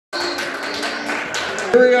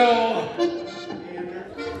Here we go.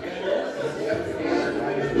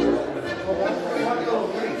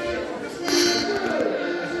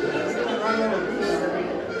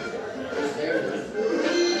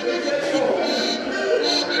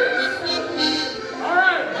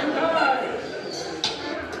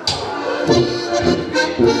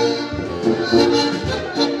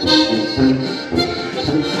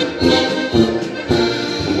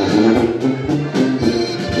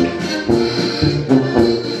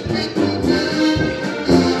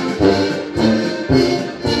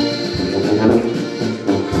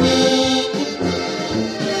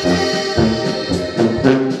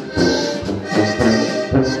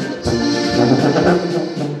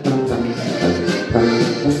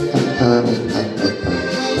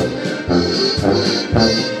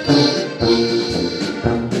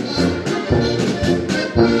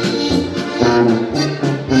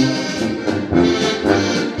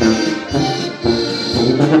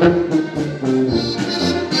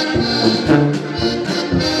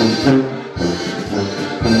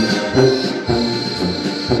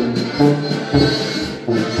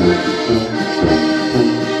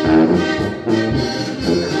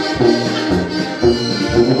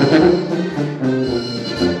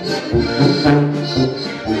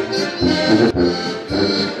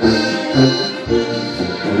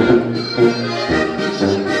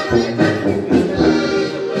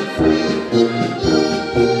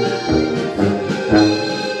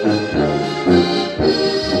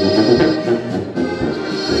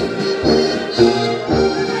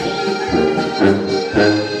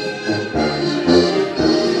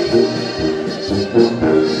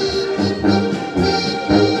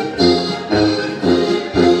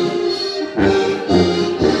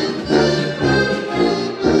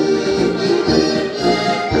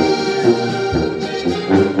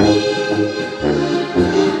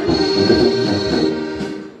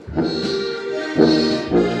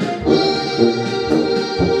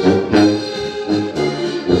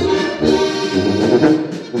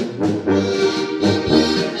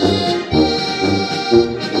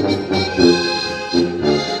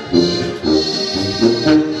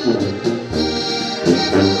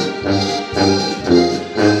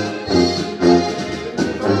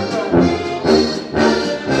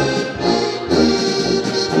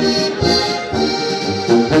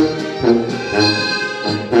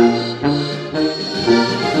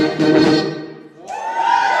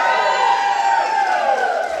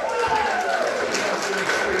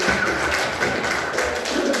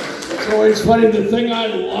 It's funny, the thing I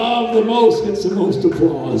love the most gets the most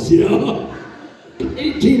applause, you know?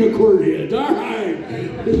 18 accordions, all right.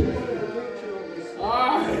 All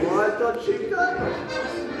right. Well, I thought she got it.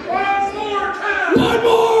 One more time. One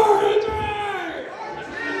more, that's right.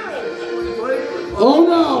 Oh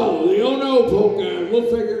no, the oh no polka, we'll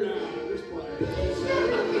figure it out. Just play.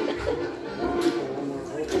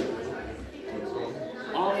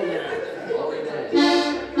 All right.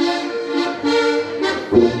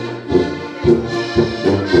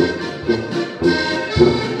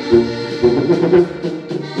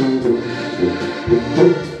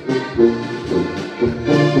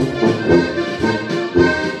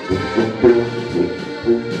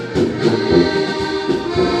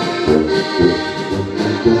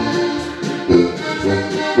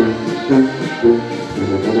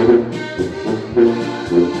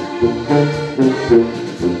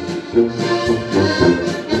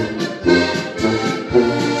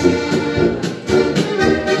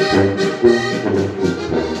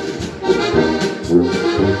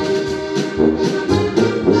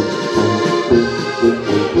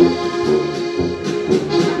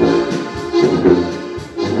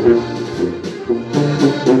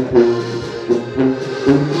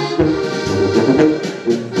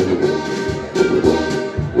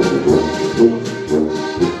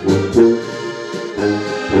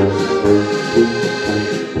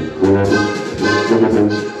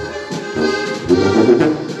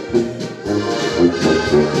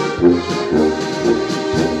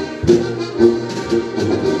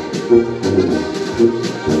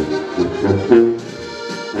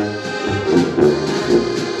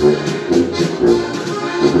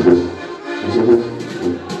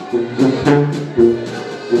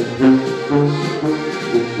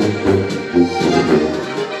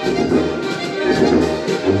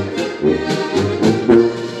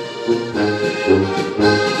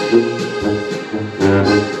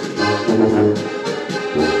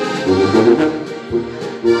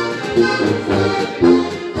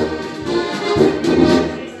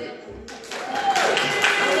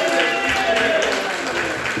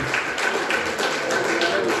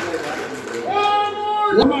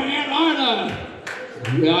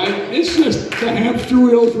 Yeah, it's just the hamster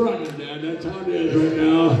wheel's running, Dad. That's how it is right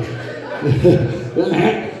now.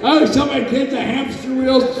 I always tell my kids the hamster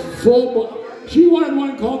wheel's full. She wanted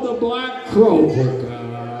one called the Black Crow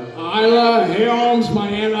polka. Isla, Helms, my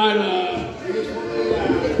Aunt Isla.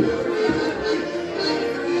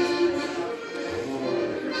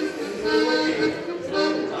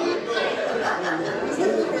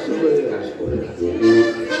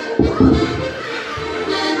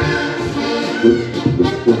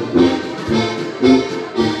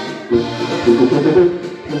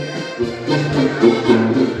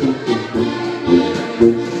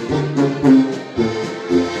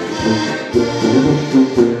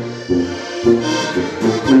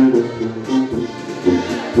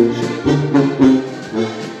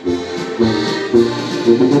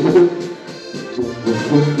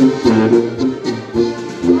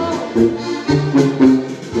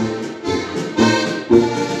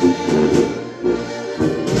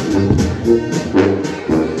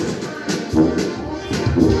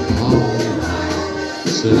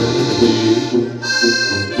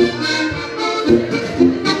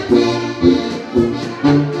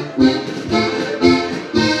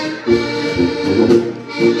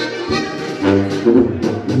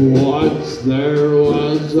 Once there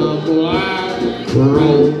was a black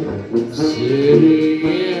crow sitting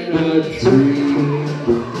in a tree.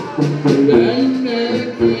 Then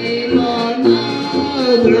there came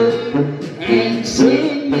another, and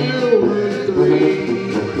soon there were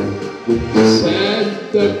three.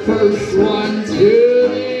 Said the first one to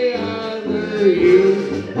the other,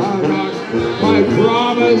 "You are not my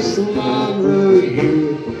promised lover,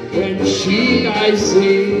 you and she I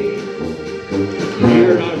see.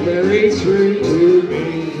 You're not very true to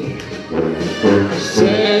me."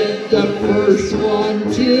 Said the first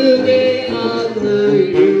one to the other,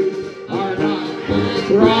 "You are not my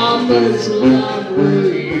promised lover,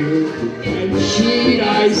 you and she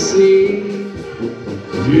I see.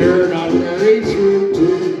 You're not very true to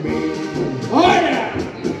me." Oh yeah!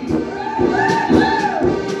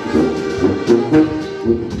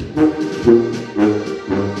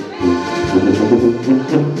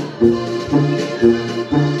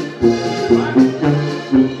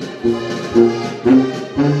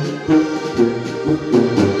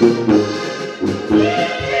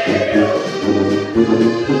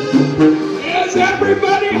 Is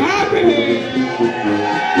everybody happy?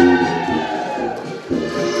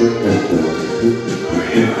 Are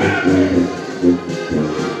you happy?